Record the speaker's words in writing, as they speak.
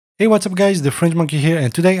Hey, what's up guys, the French Monkey here,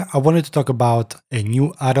 and today I wanted to talk about a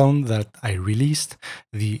new add-on that I released,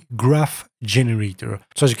 the Graph Generator.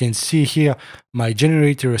 So as you can see here, my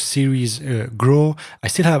generator series grow. I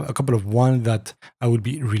still have a couple of ones that I will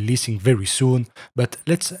be releasing very soon, but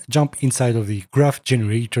let's jump inside of the Graph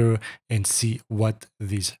Generator and see what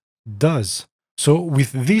this does. So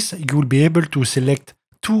with this, you will be able to select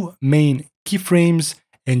two main keyframes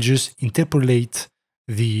and just interpolate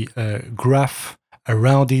the graph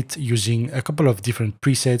around it using a couple of different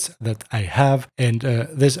presets that I have, and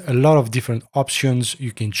there's a lot of different options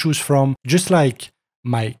you can choose from. Just like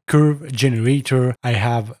my curve generator, I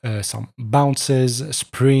have some bounces,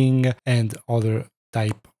 spring, and other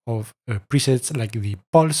type of presets like the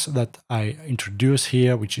pulse that I introduce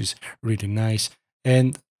here, which is really nice,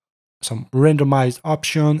 and some randomized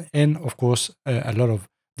option, and of course a lot of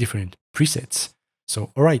different presets.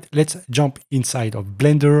 So all right, let's jump inside of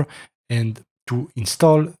Blender, and to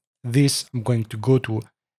install this, I'm going to go to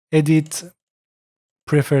Edit,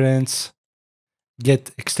 Preference,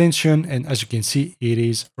 Get Extension, and as you can see, it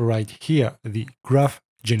is right here, the Graph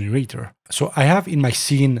Generator. So I have in my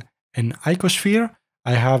scene an icosphere,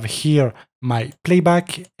 I have here my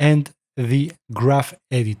playback and the graph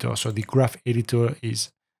editor. So the graph editor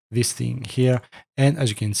is this thing here, and as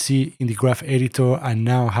you can see in the graph editor, I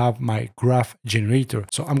now have my graph generator.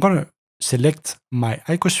 So I'm gonna select my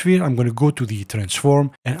icosphere, I'm going to go to the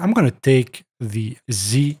transform, and I'm going to take the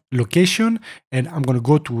Z location, and I'm going to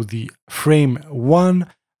go to the frame 1.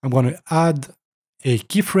 I'm going to add a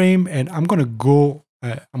keyframe, and I'm going to go,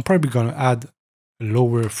 I'm probably going to add a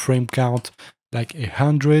lower frame count, like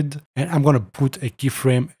 100, and I'm going to put a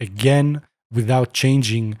keyframe again without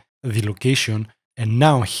changing the location. And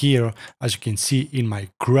now here, as you can see in my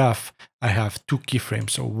graph, I have two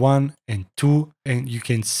keyframes, so 1 and 2. And you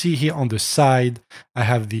can see here on the side, I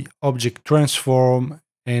have the object transform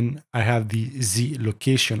and I have the Z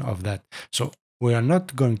location of that. So we are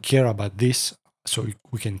not going to care about this. So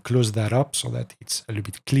we can close that up so that it's a little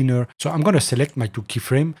bit cleaner. So I'm going to select my two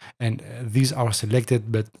keyframes, and these are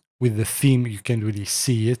selected, but with the theme, you can't really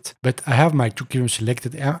see it, but I have my two keyframes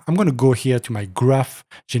selected. I'm going to go here to my graph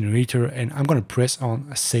generator, and I'm going to press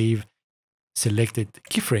on save selected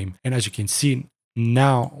keyframe. And as you can see,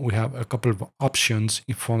 now we have a couple of options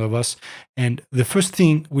in front of us. And the first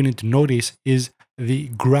thing we need to notice is the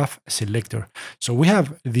graph selector. So we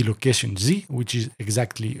have the location Z, which is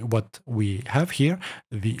exactly what we have here,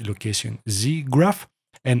 the location Z graph.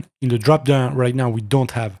 And in the drop down right now, we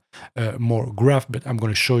don't have more graph, but I'm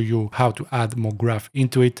going to show you how to add more graph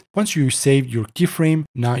into it. Once you save your keyframe,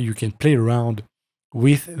 now you can play around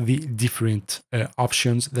with the different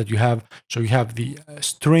options that you have. So you have the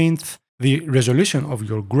strength, the resolution of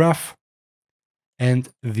your graph, and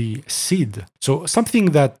the seed. So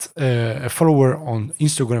something that a follower on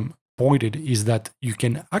Instagram pointed is that you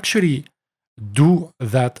can actually do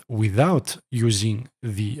that without using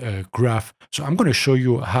the graph. So I'm going to show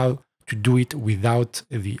you how to do it without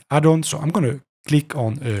the add-on. So I'm going to click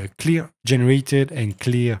on clear generated and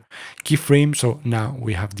clear keyframe. So now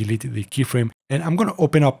we have deleted the keyframe, and I'm going to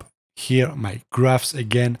open up here my graphs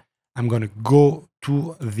again. I'm going to go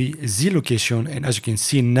to the Z location, and as you can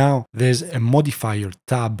see now, there's a modifier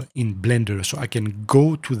tab in Blender. So I can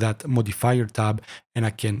go to that modifier tab, and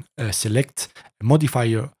I can select a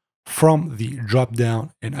modifier from the drop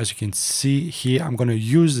down, and as you can see here, I'm going to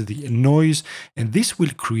use the noise, and this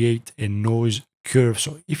will create a noise curve.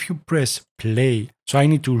 So if you press play, so I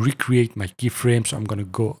need to recreate my keyframe, so I'm going to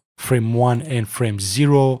go frame 1 and frame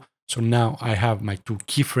 0. So now I have my two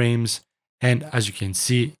keyframes, and as you can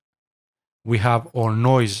see, we have our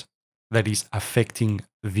noise that is affecting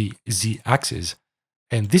the Z axis,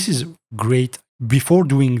 and this is great. Before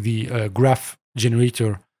doing the graph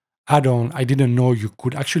generator add-on, I didn't know you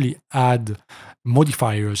could actually add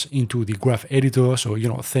modifiers into the graph editor. So, you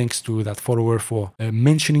know, thanks to that follower for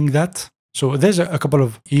mentioning that. So there's a couple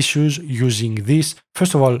of issues using this.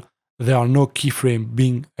 First of all, there are no keyframe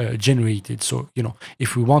being generated. So, you know,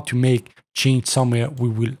 if we want to make change somewhere, we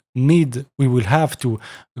will have to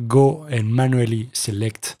go and manually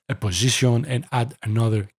select a position and add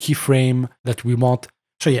another keyframe that we want.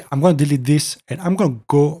 So yeah, I'm going to delete this, and I'm going to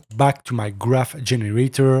go back to my graph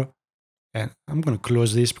generator, and I'm going to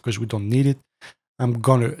close this because we don't need it. I'm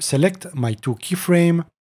going to select my two keyframe,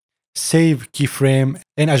 save keyframe,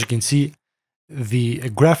 and as you can see, the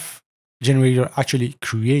graph generator actually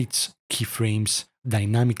creates keyframes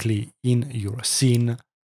dynamically in your scene,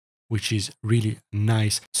 which is really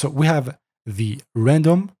nice. So we have the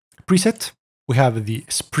random preset, we have the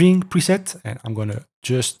spring preset, and I'm going to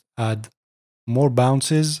just add more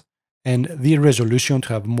bounces, and the resolution to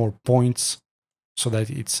have more points. so that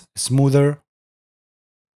it's smoother.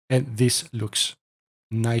 And this looks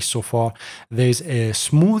nice so far. There's a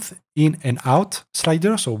smooth in and out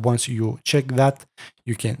slider. So once you check that,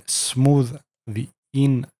 you can smooth the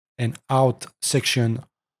in and out section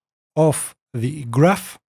of the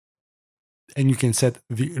graph. And you can set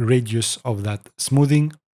the radius of that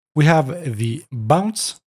smoothing. We have the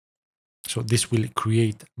bounce. So this will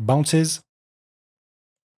create bounces.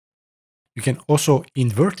 You can also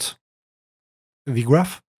invert the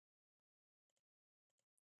graph.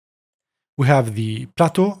 We have the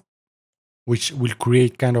plateau, which will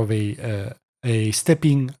create kind of a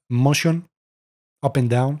stepping motion up and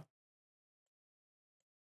down.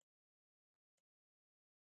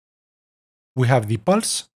 We have the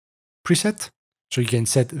pulse preset, so you can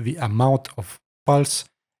set the amount of pulse,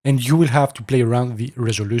 and you will have to play around the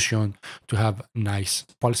resolution to have nice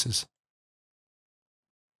pulses.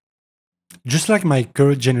 Just like my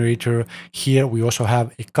current generator, here we also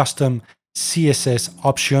have a custom CSS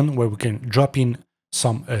option where we can drop in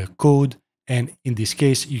some code. And in this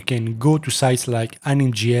case, you can go to sites like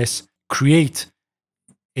anim.js, create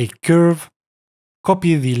a curve,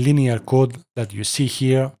 copy the linear code that you see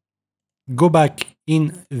here, go back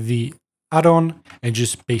in the add-on and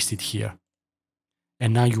just paste it here.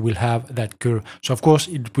 And now you will have that curve. So of course,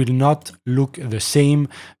 it will not look the same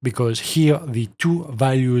because here the two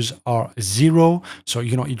values are 0. So,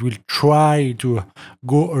 it will try to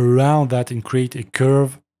go around that and create a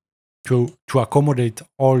curve to accommodate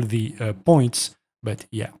all the points. But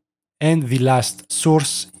yeah. And the last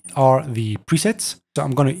source are the presets. So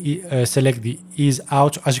I'm going to select the ease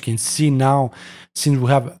out. As you can see now, since we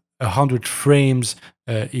have 100 frames,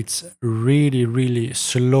 it's really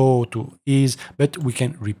slow to ease, but we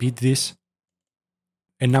can repeat this.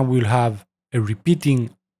 And now we'll have a repeating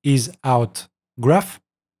ease out graph.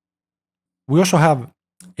 We also have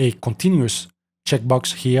a continuous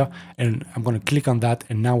checkbox here, and I'm going to click on that.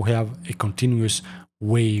 And now we have a continuous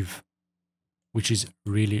wave, which is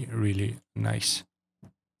really nice.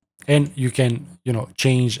 And you can,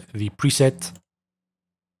 change the preset,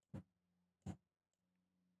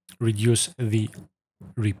 reduce the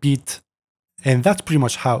repeat, and that's pretty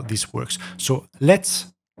much how this works. So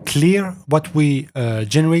let's clear what we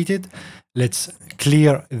generated. Let's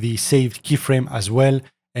clear the saved keyframe as well.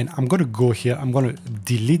 And I'm going to go here. I'm going to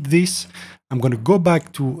delete this. I'm going to go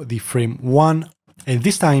back to the frame 1. And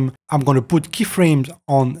this time, I'm going to put keyframes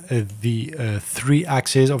on the 3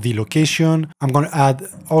 axes of the location. I'm going to add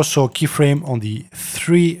also keyframe on the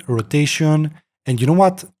 3 rotation. And you know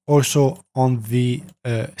what? Also on the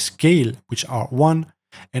scale, which are 1.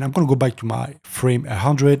 And I'm going to go back to my frame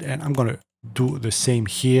 100. And I'm going to do the same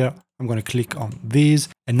here. I'm going to click on these.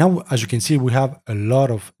 And now, as you can see, we have a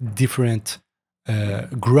lot of different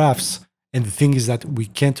graphs. And the thing is that we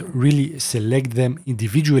can't really select them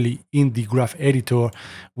individually in the graph editor.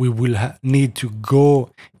 We will need to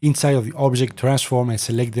go inside of the object transform and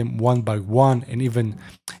select them one by one. And even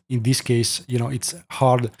in this case, it's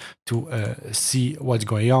hard to see what's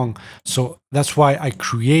going on. So that's why I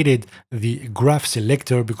created the graph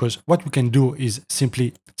selector, because what we can do is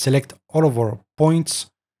simply select all of our points,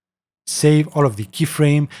 save all of the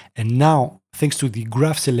keyframe, and now thanks to the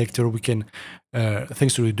graph selector, we can,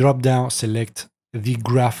 thanks to the drop down, select the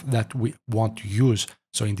graph that we want to use.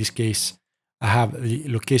 So in this case, I have the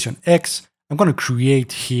location X. I'm going to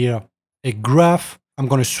create here a graph. I'm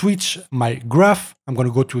going to switch my graph. I'm going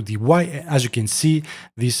to go to the Y. As you can see,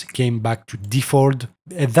 this came back to default.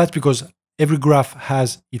 And that's because every graph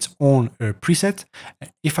has its own preset.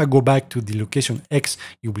 If I go back to the location X,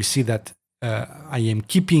 you will see that I am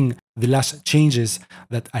keeping the last changes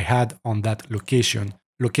that I had on that location.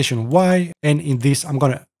 Location Y, and in this, I'm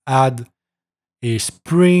going to add a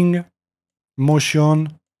spring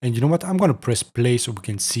motion. And you know what? I'm going to press play so we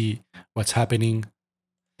can see what's happening.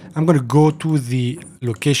 I'm going to go to the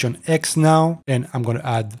location X now, and I'm going to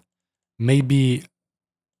add maybe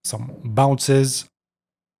some bounces,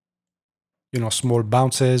 small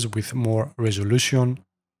bounces with more resolution.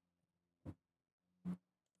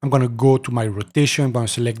 I'm going to go to my rotation. I'm going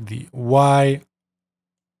to select the Y,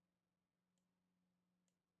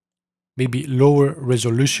 maybe lower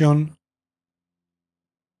resolution.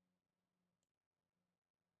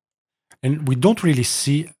 And we don't really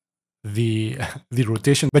see the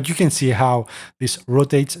rotation, but you can see how this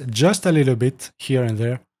rotates just a little bit here and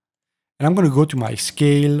there. And I'm going to go to my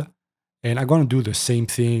scale, and I'm going to do the same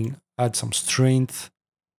thing, add some strength.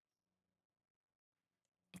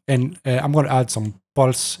 And I'm going to add some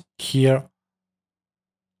pulse here,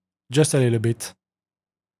 just a little bit.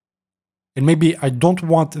 And maybe I don't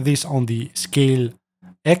want this on the scale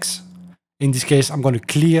X. In this case, I'm going to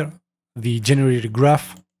clear the generated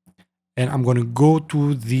graph, and I'm going to go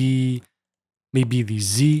to the, maybe the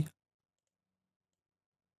Z.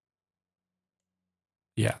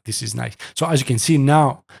 Yeah, this is nice. So as you can see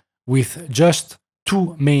now, with just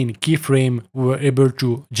two main keyframe, we were able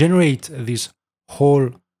to generate this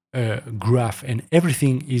whole graph, and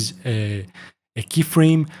everything is a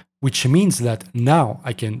keyframe, which means that now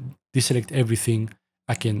I can deselect everything.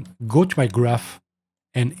 I can go to my graph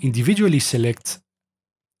and individually select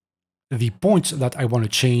the points that I want to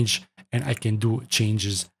change, and I can do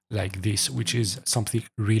changes like this, which is something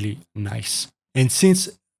really nice. And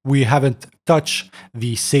since we haven't touched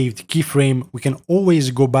the saved keyframe, we can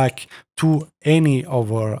always go back to any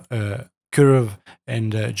of our curve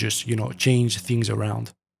and just, change things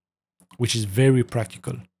around, which is very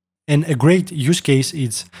practical. And a great use case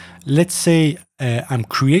is, let's say I'm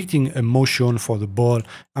creating a motion for the ball.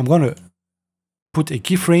 I'm going to put a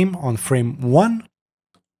keyframe on frame 1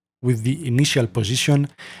 with the initial position,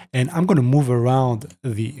 and I'm going to move around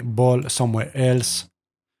the ball somewhere else.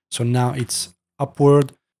 So now it's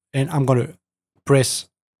upward, and I'm going to press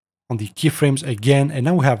on the keyframes again, and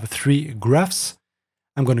now we have 3 graphs.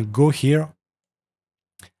 I'm going to go here.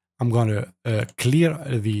 I'm going to clear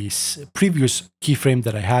the previous keyframe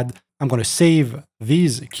that I had. I'm going to save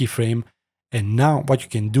this keyframe, and now what you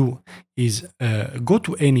can do is go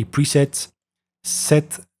to any presets,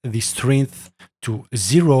 set the strength to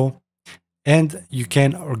 0, and you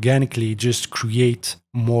can organically just create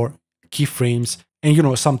more keyframes.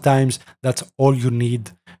 And sometimes that's all you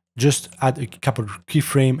need. Just add a couple of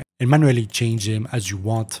keyframes and manually change them as you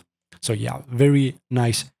want. So yeah, very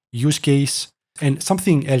nice use case. And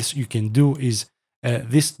something else you can do is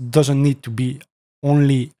this doesn't need to be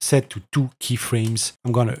only set to 2 keyframes.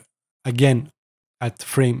 I'm gonna, again, at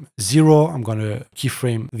frame 0, I'm going to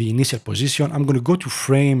keyframe the initial position. I'm going to go to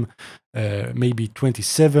frame maybe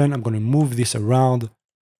 27. I'm going to move this around,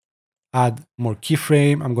 add more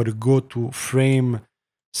keyframe. I'm going to go to frame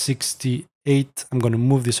 68. I'm going to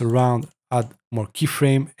move this around, add more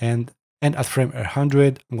keyframe, and at frame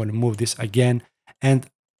 100, I'm going to move this again, and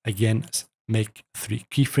again, make 3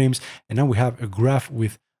 keyframes. And now we have a graph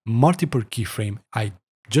with multiple keyframe. I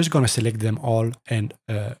just going to select them all and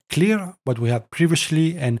clear what we had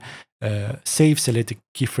previously and save selected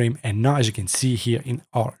keyframe. And now, as you can see here in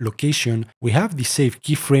our location, we have the save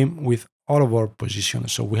keyframe with all of our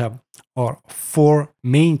positions. So we have our 4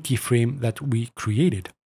 main keyframe that we created.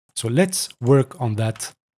 So let's work on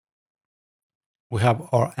that. We have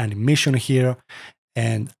our animation here,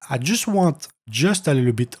 and I just want just a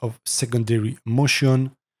little bit of secondary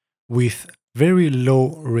motion with very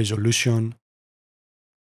low resolution.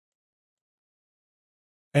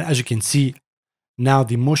 And as you can see, now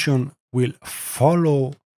the motion will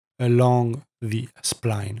follow along the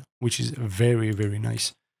spline, which is very, very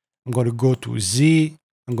nice. I'm going to go to Z.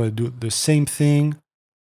 I'm going to do the same thing.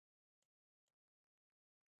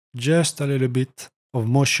 Just a little bit of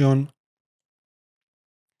motion.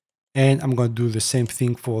 And I'm going to do the same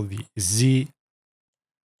thing for the Z.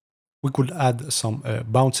 We could add some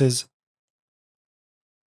bounces.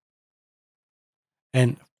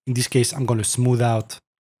 And in this case, I'm going to smooth out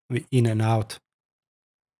the in and out.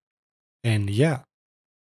 And yeah.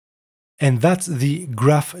 And that's the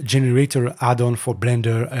graph generator add-on for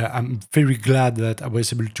Blender. I'm very glad that I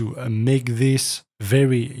was able to make this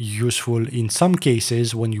very useful in some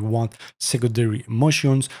cases when you want secondary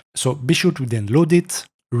motions. So be sure to then load it,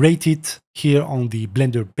 rate it here on the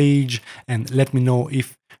Blender page, and let me know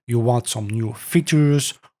if you want some new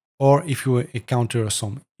features or if you encounter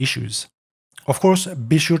some issues. Of course,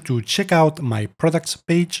 be sure to check out my products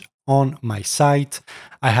page on my site.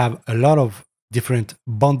 I have a lot of different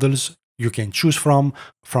bundles you can choose from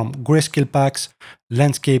grayscale packs,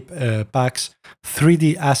 landscape packs,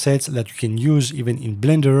 3D assets that you can use even in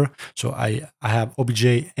Blender. So I have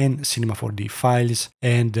OBJ and Cinema 4D files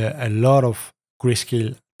and a lot of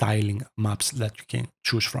grayscale tiling maps that you can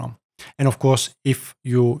choose from. And of course, if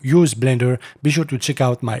you use Blender, be sure to check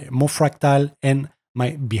out my MoFractal and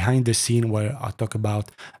my behind the scene where I talk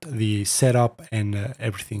about the setup and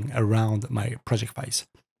everything around my project files.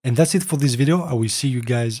 And that's it for this video. I will see you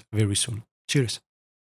guys very soon. Cheers.